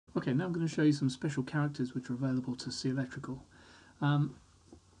Okay, now I'm going to show you some special characters which are available to C Electrical. On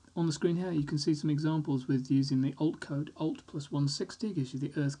the screen here you can see some examples with using the Alt code. Alt plus 160 gives you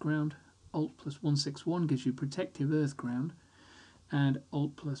the earth ground, Alt plus 161 gives you protective earth ground, and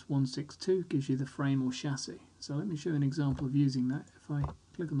Alt plus 162 gives you the frame or chassis. So let me show you an example of using that. If I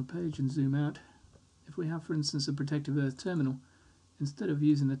click on the page and zoom out, if we have for instance a protective earth terminal, instead of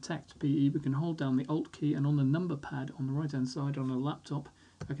using the text PE we can hold down the Alt key, and on the number pad on the right hand side on a laptop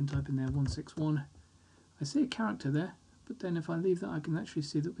I can type in there 161. I see a character there, but then if I leave that I can actually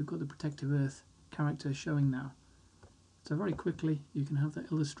see that we've got the protective earth character showing now. So very quickly you can have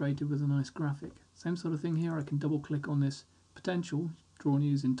that illustrated with a nice graphic. Same sort of thing here, I can double click on this potential drawn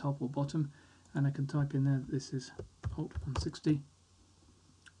using top or bottom, and I can type in there that this is Alt 160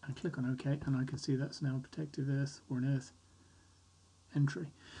 and click on OK, and I can see that's now a protective earth or an earth entry.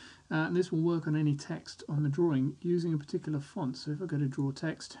 And this will work on any text on the drawing using a particular font. So if I go to draw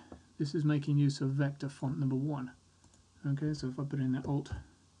text, this is making use of vector font number 1. Okay, so if I put in the Alt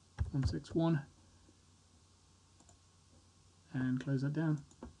 161 and close that down,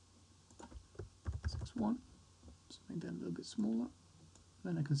 61, just make that a little bit smaller,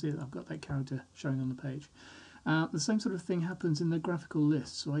 then I can see that I've got that character showing on the page. The same sort of thing happens in the graphical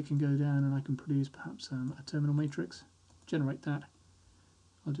list, so I can go down and I can produce perhaps a terminal matrix, generate that.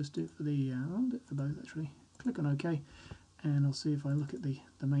 I'll just do it for the, I'll do it for both actually. Click on OK, and I'll see if I look at the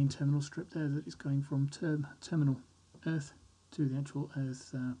main terminal strip there that is going from terminal earth to the actual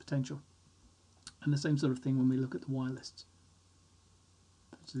earth potential. And the same sort of thing when we look at the wire lists.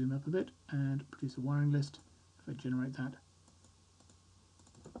 Let's zoom up a bit and produce a wiring list. If I generate that,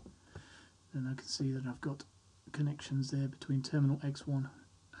 then I can see that I've got connections there between terminal X1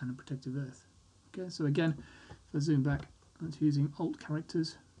 and a protective earth. Okay, so again, if I zoom back, that's using Alt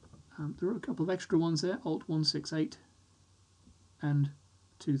characters. There are a couple of extra ones there, Alt 168 and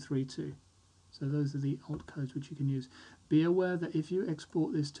 232. So those are the Alt codes which you can use. Be aware that if you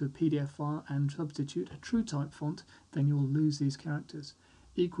export this to a PDF file and substitute a true type font, then you will lose these characters.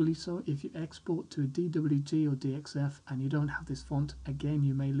 Equally so, if you export to a DWG or DXF and you don't have this font, again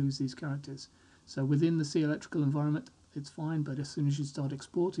you may lose these characters. So within the C Electrical environment it's fine, but as soon as you start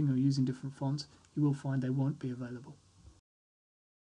exporting or using different fonts, you will find they won't be available.